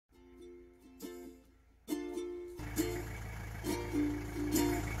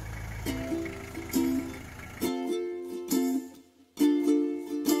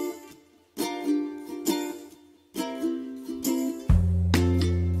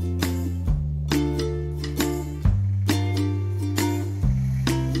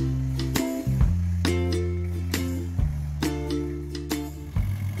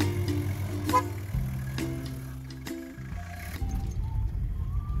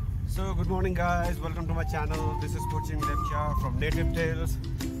So good morning guys, welcome to my channel. This is Chewabhanjya from Native Tales.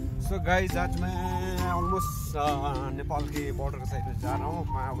 So guys, आज मैं almost Nepal के border के side में जा रहा हूँ.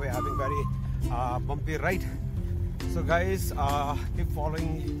 We're having very bumpy ride. So guys, keep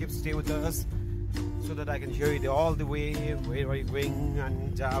following, keep stay with us, so that I can show you all the way where we're going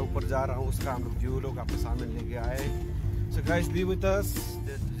and जहाँ ऊपर जा रहा हूँ उसका हम लोग जो लोग आपके सामने लेके आए. So guys, be with us,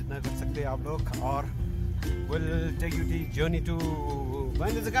 जितना कर सकते हैं आप लोग, और we'll take you the journey to.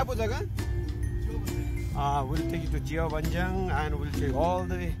 When is the cap? We'll take you to Chewabhanjya and we'll show you all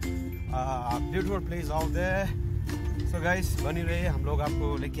the beautiful place out there. So guys, बनी रहे, हम लोग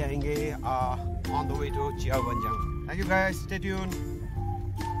आपको लेके आएंगे on the way to Chewabhanjya. Thank you guys, stay tuned.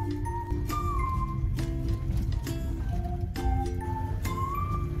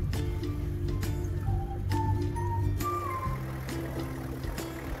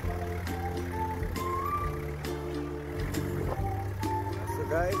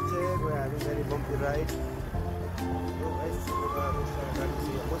 Guys, we're having very bumpy ride. So guys,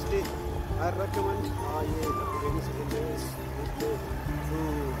 mostly I recommend rainy season में through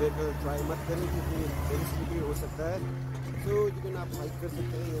vehicle try मत करें क्योंकि very slippery हो सकता है. So you can आप hike कर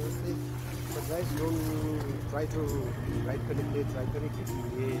सकते हैं यहाँ से. But guys, don't try to ride करने के लिए try करें क्योंकि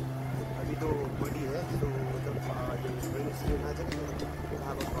ये अभी तो बड़ी है. तो जब rainy season आ जाए तो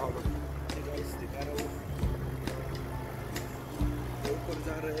have a problem. So guys, दिखा रहा हूँ. ऊपर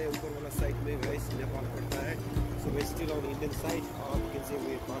जा रहे हैं, ऊपर वाला साइड में गाइस नेपाल पड़ता है. सो वे स्टिल ऑन इंडियन साइड और you can say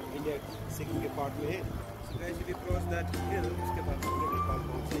way part India Sikkim के पार्ट में है. So guys if you cross that hill उसके बाद हम लोग नेपाल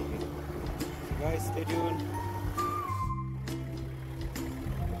पहुंच जाएंगे. So guys stay tuned.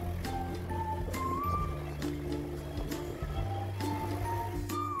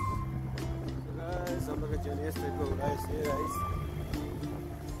 So guys हम लोग का जर्नी स्टार्ट हो रहा है. से guys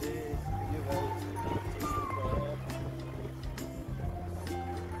you guys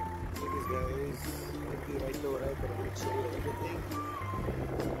guys, right now, right, but I'm going to show you everything.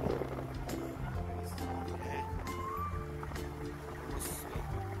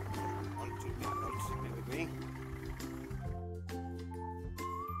 All with me.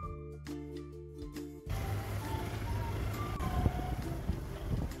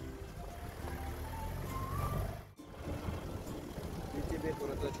 नीचे पे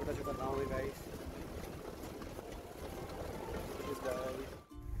पूरा तो छोटा-छोटा गांव है guys. This guy.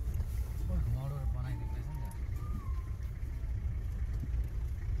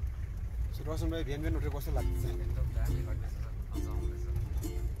 रोशन भाइ बिहान बिहान उठेर कस्तो लाग्छ?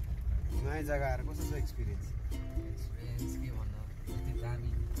 नयाँ जग्गा आएर कस्तो छ एक्सपिरियन्स? के भन्नु, यति दामी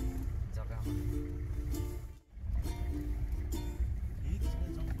जग्गामा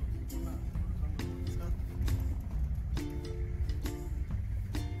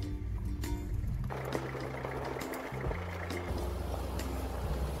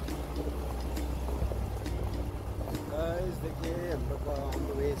गाइस देखिए हम लोग का ऑन द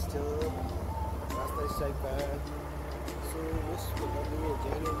वे स्टिल रास्ता इस टाइप का है. सो उस जनवरी मार्च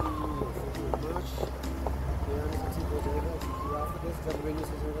यहाँ से हो जाएगा क्योंकि आफ्टर दिस जब रेनी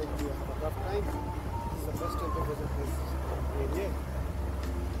सीजन है you have a rough time. This is the best time to visit this area.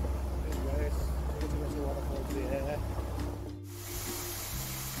 Guys छोटे-छोटे वाटरफॉल्स भी है.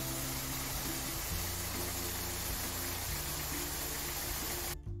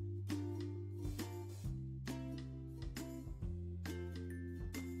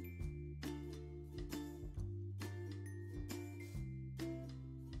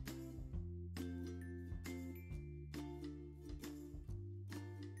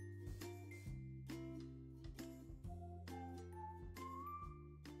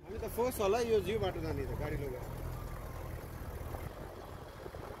 हामी त फर्स्ट होला यो जिउ बाटो जाने त गाडी लगेर.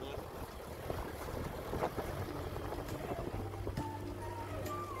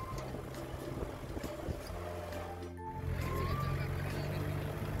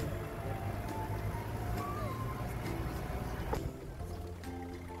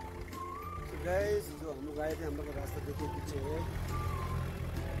 गाइस जो हम लोग आए थे हम लोग का रास्ता देखिए पीछे है.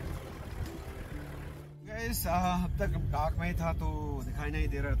 गाइस अब तक डार्क में ही था तो दिखाई नहीं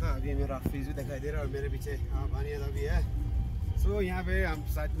दे रहा था. अभी मेरा फेस भी दिखाई दे रहा है और मेरे पीछे भानिया भी है. सो यहाँ पे हम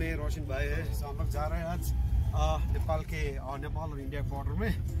साइड में रोशन भाई है. सो हम लोग जा रहे हैं आज नेपाल के और नेपाल और इंडिया बॉर्डर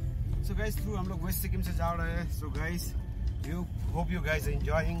में. सो गाइस थ्रू हम लोग वेस्ट सिक्किम से जा रहे हैं. So guys you hope you guys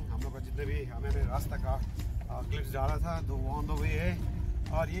enjoying. हम लोग का जितने भी मैंने रास्ता का क्लिप्स डाला था तो वो ऑन द वे है.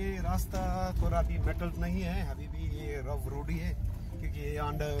 और ये रास्ता थोड़ा अभी मेटल नहीं है, अभी भी ये रफ रोड ही है क्योंकि ये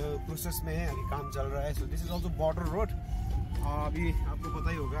अंडर प्रोसेस में है, अभी काम चल रहा है. So this is also border road. अभी आपको पता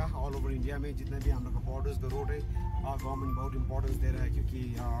ही होगा ऑल ओवर इंडिया में जितने भी हम लोग का बॉर्डर्स का रोड है गवर्नमेंट बहुत इंपॉर्टेंस दे रहा है, क्योंकि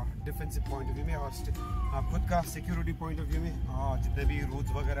डिफेंसिव पॉइंट ऑफ व्यू में और खुद का सिक्योरिटी पॉइंट ऑफ व्यू में जितने भी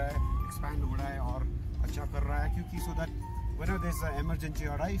रोड्स वगैरह है एक्सपैंड हो रहा है और अच्छा कर रहा है, क्योंकि so that whenever there's an emergency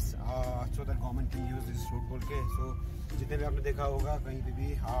arise, so that government can use this road बोल के. So जितने भी आपने देखा होगा कहीं पे भी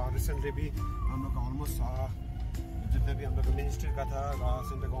रिसेंटली भी हम लोग का ऑलमोस्ट जितने भी हम लोग मिनिस्टर का था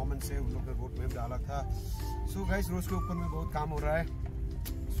सेंट्रल गवर्नमेंट से उन लोग ने रोड मैप डाला था. सो गाइस रोड के ऊपर में बहुत काम हो रहा है.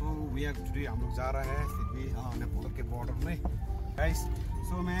 सो वी आर टुडे हम लोग जा रहे हैं फिर भी नेपाल के बॉर्डर में गाइस.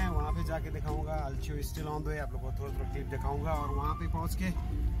 सो मैं वहाँ पे जाके दिखाऊंगा. I'll still on the way, आप लोग को थोड़ा क्लिप दिखाऊंगा और वहाँ पे पहुँच के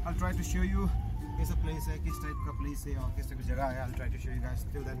I'll try to show you कैसा प्लेस है, किस टाइप का प्लेस है और किस टाइप की जगह है. I'll try to show you guys.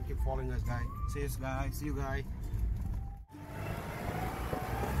 Till then keep following us guys. See you guys.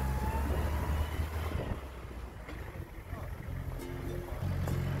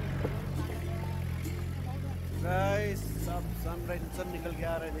 Guys सब सनराइज सन निकल के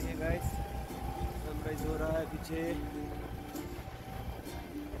आ रहा है. देखिए गाइस सनराइज हो रहा है पीछे.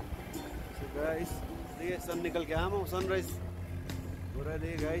 गाइस देखिए सन निकल के आया, सनराइज हो रहा है.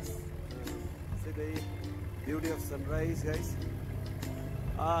 देखिए guys beauty of sunrise guys.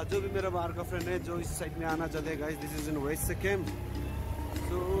 जो भी मेरा बाहर का फ्रेंड है जो इस साइड में आना चाहते हैं guys, this is in waste Sikkim.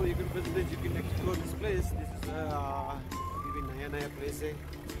 So you can visit, you can explore this place. This is भी नया प्लेस है.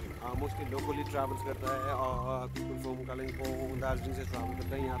 मोस्टली लोकली ट्रैवल्स करता है और पीपल फ्रॉम कालिम्पोंग दार्जिलिंग से ट्रैवल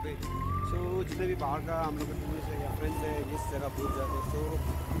करता है यहाँ पे. सो जितने भी बाहर का हम लोग के टूरिस्ट है या फ्रेंड्स है इस जगह पहुँच जाते हैं. सो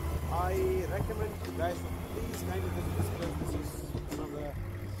I recommend guys please kindly visit this place. This is one of the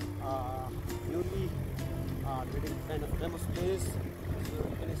newly getting kind of famous place, so you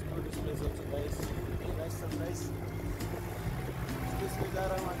can explore this place also guys. Hey guys, sunrise. This is जा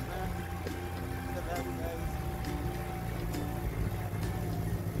रहा हूँ आज मैं the valley guys.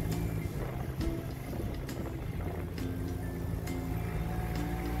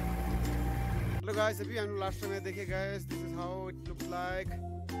 Hello guys, अभी हम last में देखिए guys, this is how it looks like.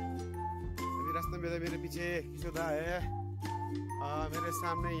 अभी रास्ते में मेरे पीछे किशोदा है. मेरे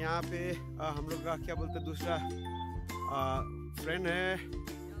सामने यहाँ पे हम लोग का क्या बोलते दूसरा फ्रेंड है.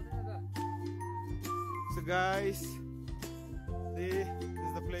 So guys, this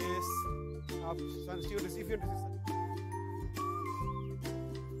is the place. आप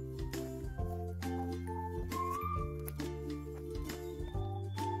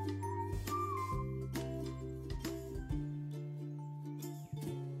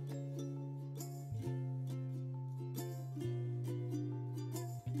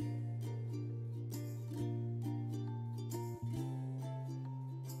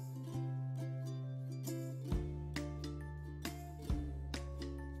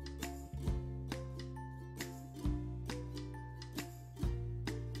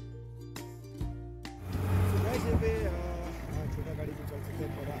पे छोटा गाड़ी भी चल सकते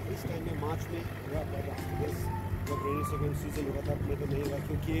हैं. थोड़ा इस टाइम में मार्च में हुआ जब रेनी सीजन होगा था मैं तो नहीं हुआ,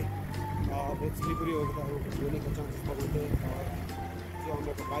 क्योंकि बहुत स्लिपरी होता है, होने का चांसेस बहुत होते हैं. और जो हम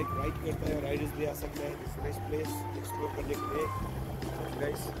लोग बाइक राइड करता है राइडर्स भी आ सकते हैं इस नाइस प्लेस एक्सप्लोर करने के लिए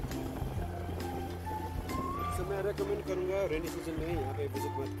गाइस. सो मैं रेकमेंड करूँगा रेनी सीजन में यहाँ पे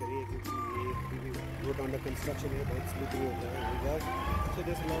विजिट मत करिए, क्योंकि ये रोड अंडर कंस्ट्रक्शन है, बहुत स्लिपरी होता है. So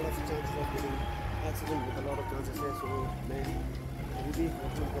there is lot of chances of accident with lot of chances है. सो मैं अभी भी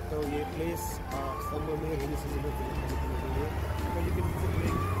रेकमेंड करता हूँ ये प्लेस समर में रेनी सीजन में विजिट करने के लिए. तो you can visit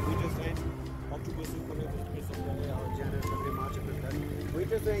winters time अक्टूबर से ऊपर में विजिट सकता है और जनवरी फरवरी मार्च अप्रैल तक.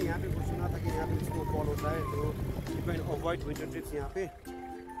 विंटर्स में यहाँ पे कुछ सुना था कि यहाँ पे स्नोफॉल होता है, तो you can avoid winter trips यहाँ पे.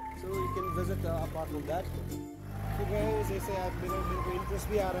 So you can visit apart from that. तो गाइस ऐसे आप मेरे को इंटरेस्ट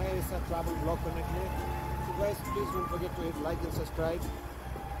भी आ रहा है ऐसा ट्रैवल ब्लॉग करने के लिए. So guys please don't forget to hit like and subscribe.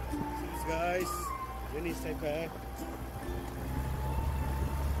 Guys रेनी इस टाइप का है.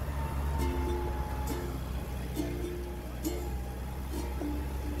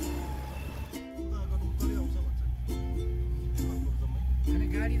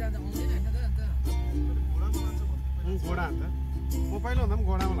 गाडी जाँदा आउँदैन हैन त अन्त घोडा अन्त म पहिला भन्दा पनि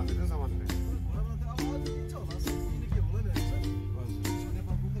घोडामा लाँदै थियो सामान.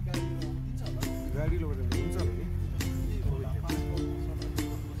 गाडी लगेर हुन्छ होला नि.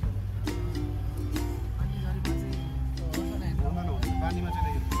 पानीमा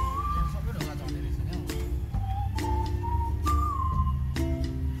चाहिँ सबै ढोका चढ्ने रहेछ नि.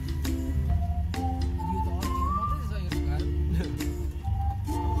 यो त अर्को मात्रै छ यो घर.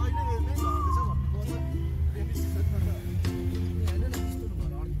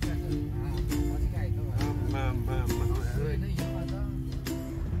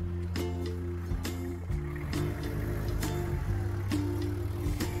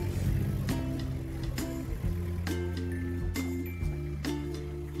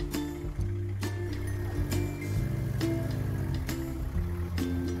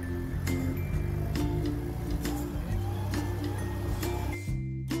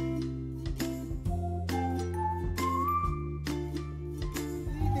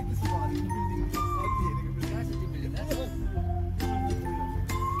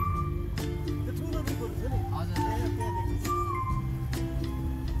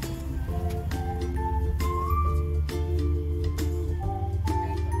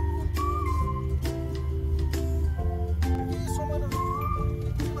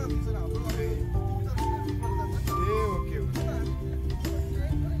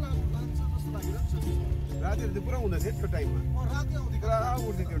 रातिहरू त पुरा हुँदै थियो त्यो टाइममा राति आउँदै पुरा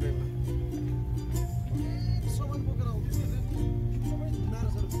उठ्थ्यो त्यो टाइममा सामान बोकेर आउँदै सबै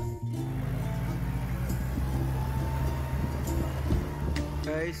नारासहरू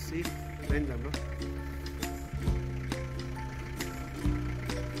गाइस सी ट्रेन हाम्रो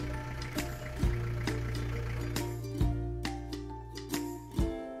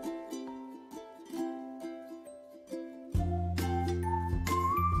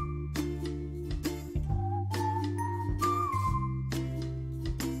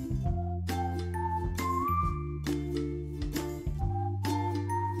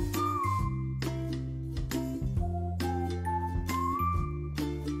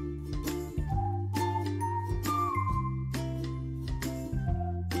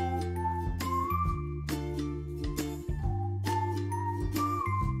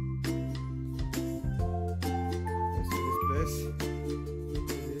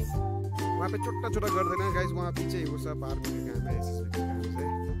वहाँ पे छोटा छोटा कर देना गाइस वहाँ पीछे वो सब आर्मी का काम है एसएसबी का काम है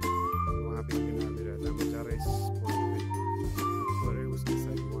वहाँ पे इनके नाम रहता है जा रहा है इस पॉइंट में और उसके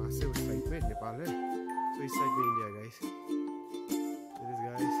साइड वहाँ से उस साइड में नेपाल है तो इस साइड में इंडिया गाइस दिस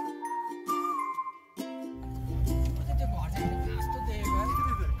गाइस मुझे त्यो घर चाहिँ घाँस त देखेको है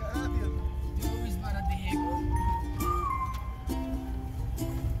त्यो उयसबाट देखेको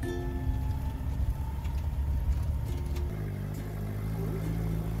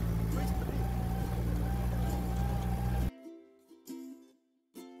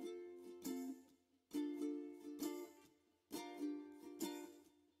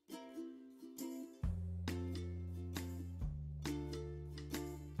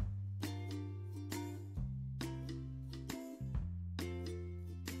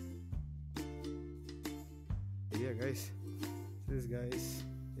yeah guys this guys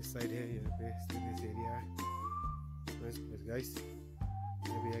this side here यहाँ पे this area nice place guys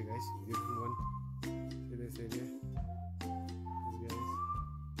here we are guys beautiful one see this area this guys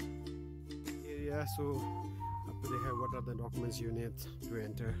area so up they have what are the documents you need to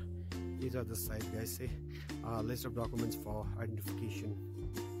enter these are the site guys see list of documents for identification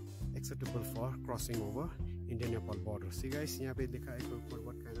acceptable for crossing over India-Nepal border see guys यहाँ पे लिखा है for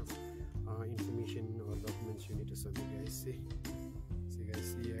what kind of information or documents you need to submit guys see guys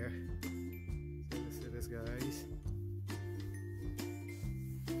see here see this guys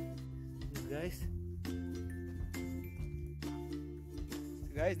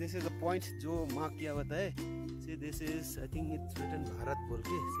guys this is the point जो mark किया हुआ है see this is I think it's written Bharat बोल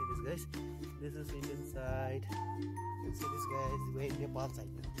के see this guys this is Indian side and see this guys we're in Nepal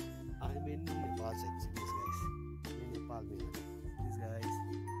side I'm in Nepal side see this guys in Nepal में this guys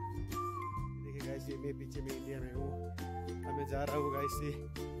guys ये मैं पीछे में India में हूँ अब मैं जा रहा हूँ गाइस से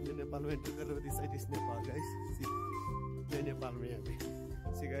मैं नेपाल में एंटर कर रहा हूँ this side is Nepal guys सी मैं नेपाल में यहाँ पे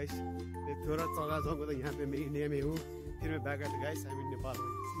सी गाइस मैं थोड़ा चला जाऊँगा तो यहाँ पे मैं इंडिया में हूँ फिर मैं बैक आते गाइस आई मीन नेपाल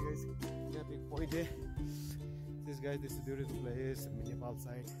में सी गाइस यहाँ पे एक पॉइंट है this guys this is beautiful place Nepal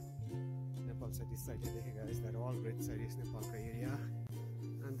side इस साइड है देखिए guys that all great side is Nepal का area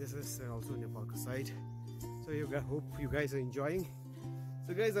and this is also Nepal का side so you hope you guys are enjoying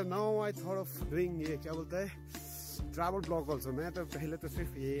So guys, now I thought of doing ये क्या बोलता है travel blog also. मैं तो पहले तो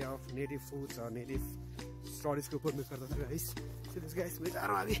सिर्फ ये of native foods और native stories के ऊपर मैं करता था guys. See this guys, मैं जा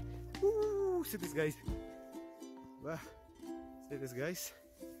रहा हूँ अभी. See this guys. वाह, see this guys.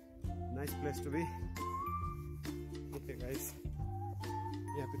 Nice place to be. Okay guys.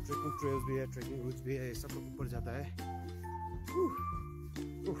 यहाँ पे trekking trails भी है, trekking routes भी है, ये सब ऊपर जाता है.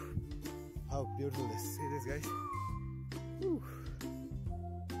 How beautiful this. See this guys.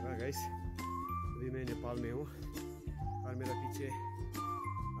 Guys अभी मैं नेपाल में हूँ और मेरा पीछे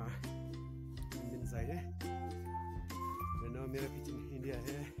इंडियन साइड है ना मेरा पीछे इंडिया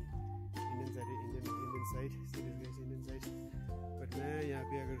है Indian side Indian side but मैं यहाँ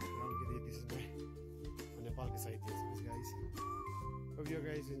पे अगर राउंड के लिए दिस इज माय नेपाल के साइड है guys hope you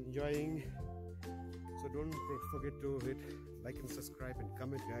guys enjoying so don't forget to hit like and subscribe and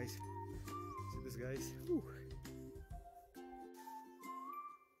comment guys see this guys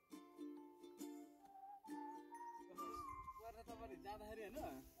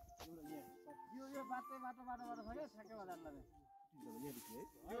यो बाटो छ क्या ठ्याक्कै बजारलाई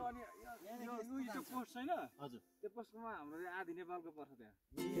यो अनि यो पोस्ट छैन हजुर त्यो पोस्टमा हाम्रो आधी नेपालको पर्छ त्यहाँ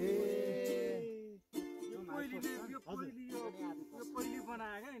पहिली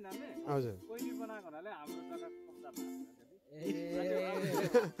बनाएको क्या यिनीहरूले हजुर पहिली बनाएको हुनाले हाम्रो जग्गा कब्जा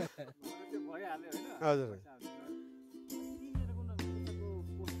त्यो भइहाल्यो होइन हजुर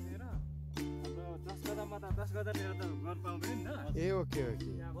हाम्रो 10 गजामा त 10 गजा लिएर त गर्न पाउँदैन नि त ए ओके ओके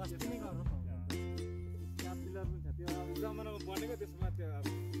बस्ती नै गर्न पाउँदैन पिलर पनि छ त्यो जमानामा बनेको त्यसमा त्यो अब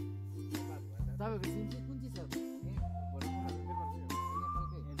तपाईँको कुन चाहिँ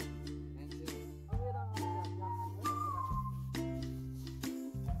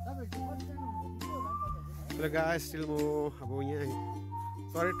So guys, still more about here.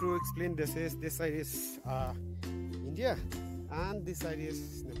 Sorry to explain. This side is India, and this side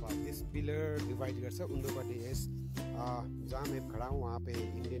is Nepal. This pillar divide गर्छ उन्नोपट्टि is जहाँ मैं खड़ा हूँ वहाँ पे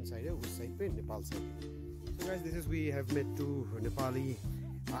Indian side है, उस side पे Nepal side. So guys, this is we have met two Nepali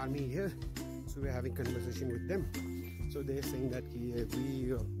army here. So we are having conversation with them. So they are saying that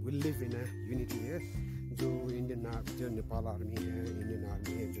we will live in a unity here. जो Nepal army है, Indian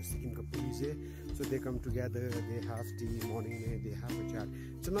army है, जो सिक्किम का police है, so they come together, they have tea morning में, they have a chat.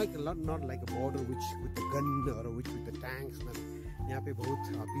 It's not like a border which with the gun or which with the tanks. यहाँ पे बहुत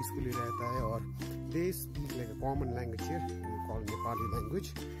peacefully रहता है और they speak like a common language here, we call Nepali language,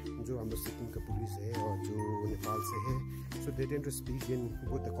 जो हम लोग सिक्किम का पुलिस है और जो नेपाल से है, so they tend to speak in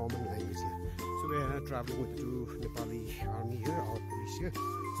both the common language here. So we are traveling with the two Nepali army here, our police here.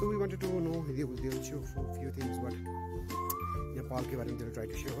 So we wanted to know, they will show a few things what Nepal ke baare mein they will try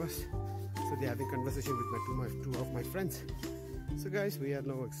to show us. So they are having conversation with two of my friends. So guys, we are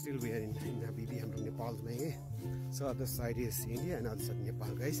now still we are in Habibi, हम लोग नेपाल में हैं. So other side is India and other side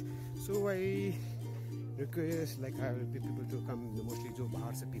Nepal, guys. So I request like I will people to come, mostly जो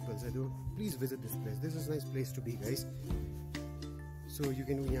बाहर से people से do, please visit this place. This is a nice place to be, guys. So you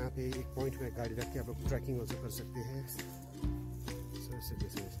can यहाँ पे एक point में गाड़ी रख के आप लोग ट्रैकिंग also कर सकते हैं.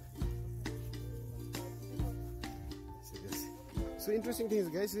 So interesting thing is,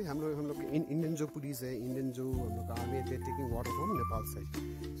 guys, हम लोग Indian जो पुलिस है, Indian जो हम लोग आर्मी है, they're taking water from Nepal side.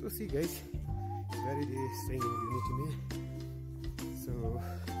 So see, guys, very they staying in unity में. So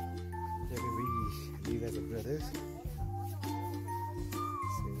yeah, we live as a brothers.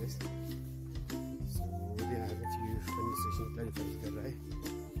 See, guys. So they are having a few conversation clarify कर रहा है.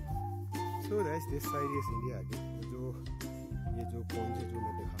 So guys, this side is India again. ये जो point है जो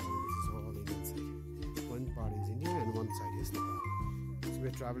मैं दिखा रहा हूँ, this is all Indian side. One part is India and one side is Nepal. So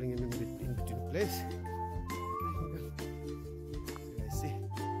we're traveling in between place. So guys, see, in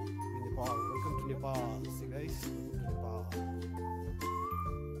Nepal. Welcome to Nepal. See, guys, welcome to Nepal.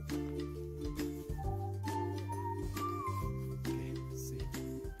 Okay, see,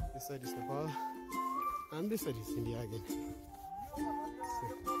 this side is Nepal, and this side is India again. See.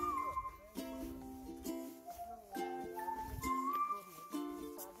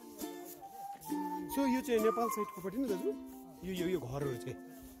 So यो चाहिँ नेपाल साइडको पट्टि नि दाजु यो घरहरू चाहिँ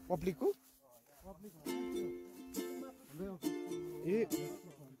पब्लिकको ए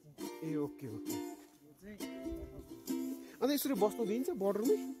okay अन्त यसरी बस्नु दिन्छ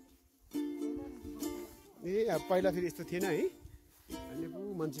बोर्डरमै अब पहिला फेरि यस्तो थिएन है अहिले पो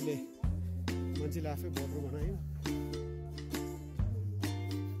मान्छेले आफै बोर्डर बनायो.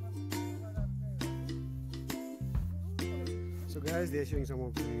 So guys, they are showing some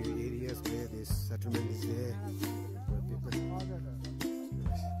of the areas where this settlement is there. Where people, they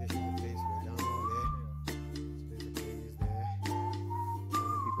show the place where down there. So the place is there. And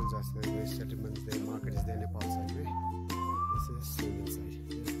the people just there. There's settlements there. Market is there. Nepal side. Right? This is Indian side.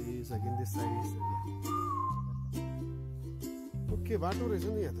 This is again. This side is India. Okay, बाटो रहेछ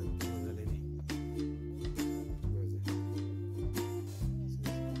नि यहाँ त मजाले नि.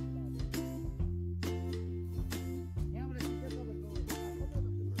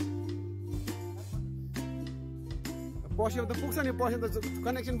 पस्यो त पुग्छ नि, पस्यो त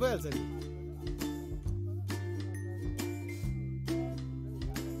कनेक्सन भइहाल्छ नि.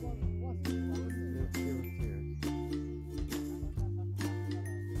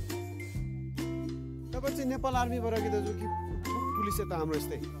 तपाईँ चाहिँ नेपाल आर्मीबाट कि दाजु कि पुलिस त हाम्रो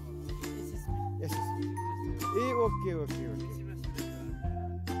यस्तै ए ओके ओके ओके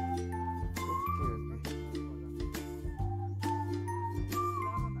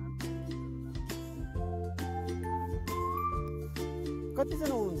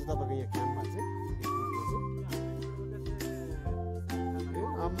कतिजना हुनुहुन्छ तपाईँको यहाँ क्याम्पमा चाहिँ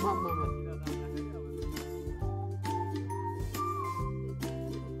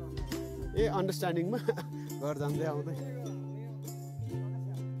ए अन्डरस्ट्यान्डिङमा घर जाँदै आउँदै.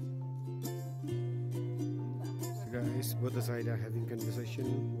 Guys, both the side are having conversation.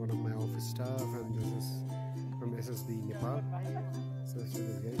 One of my office staff and this is from SSB Nepal. So see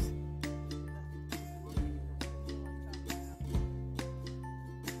this, guys.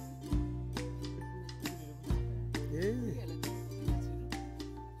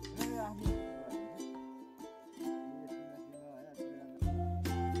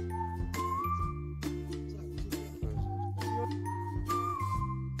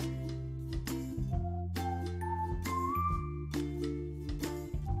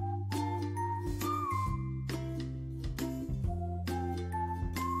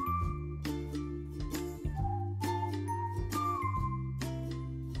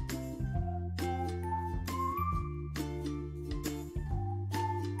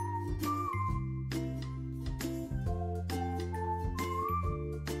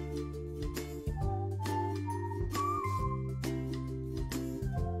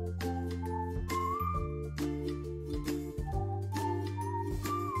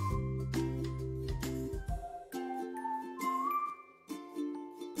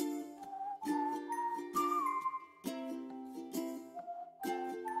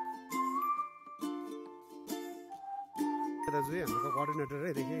 दाजु है हाम्रो कोअर्डिनेटर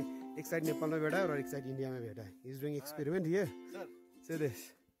है देखिए एक साइड नेपालमा भेटा और एक साइड इंडिया में भेटा he is doing experiment here Sir, से this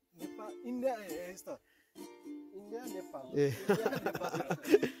Nepal, India is the India, Nepal.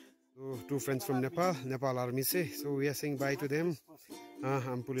 So, two friends from Nepal army say. So we are saying bye to them.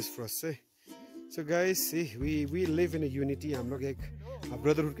 I'm police force say. So guys, see, we live in a unity. हम लोग एक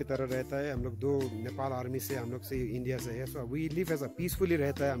brotherhood की तरह रहता है. हम लोग दो नेपाल आर्मी से, हम लोग से इंडिया से है. So we live as a peacefully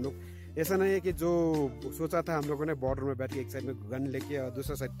रहता है. हम लोग ऐसा नहीं है कि जो सोचा था हम लोगों ने बॉर्डर में बैठ के एक साइड में गन लेके और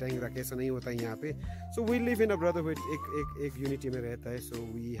दूसरा साइड टैंक रखे, ऐसा नहीं होता है यहाँ पे. So we live in a brotherhood. एक यूनिटी में रहता है. So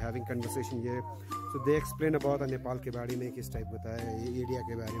we having conversation here. So they explain about Nepal के बारे में किस टाइप होता है, एरिया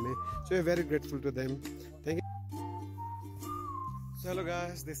के बारे में. So we're very grateful to them. Thank you. So hello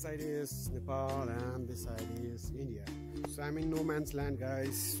guys, this side is Nepal and this side is India. So I'm in no man's land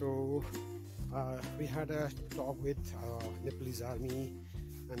guys. So we had a talk with Nepalese army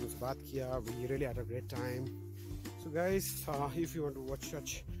and us baat kiya. We really had a great time. So guys, if you want to watch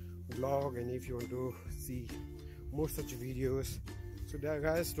such vlog and if you want to see more such videos, so there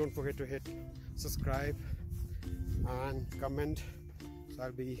guys, don't forget to hit subscribe and comment. So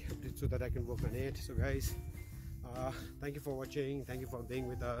I'll be updated so that I can work on it. So guys, thank you for watching, thank you for being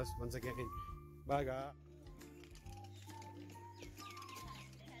with us once again. Bye guys.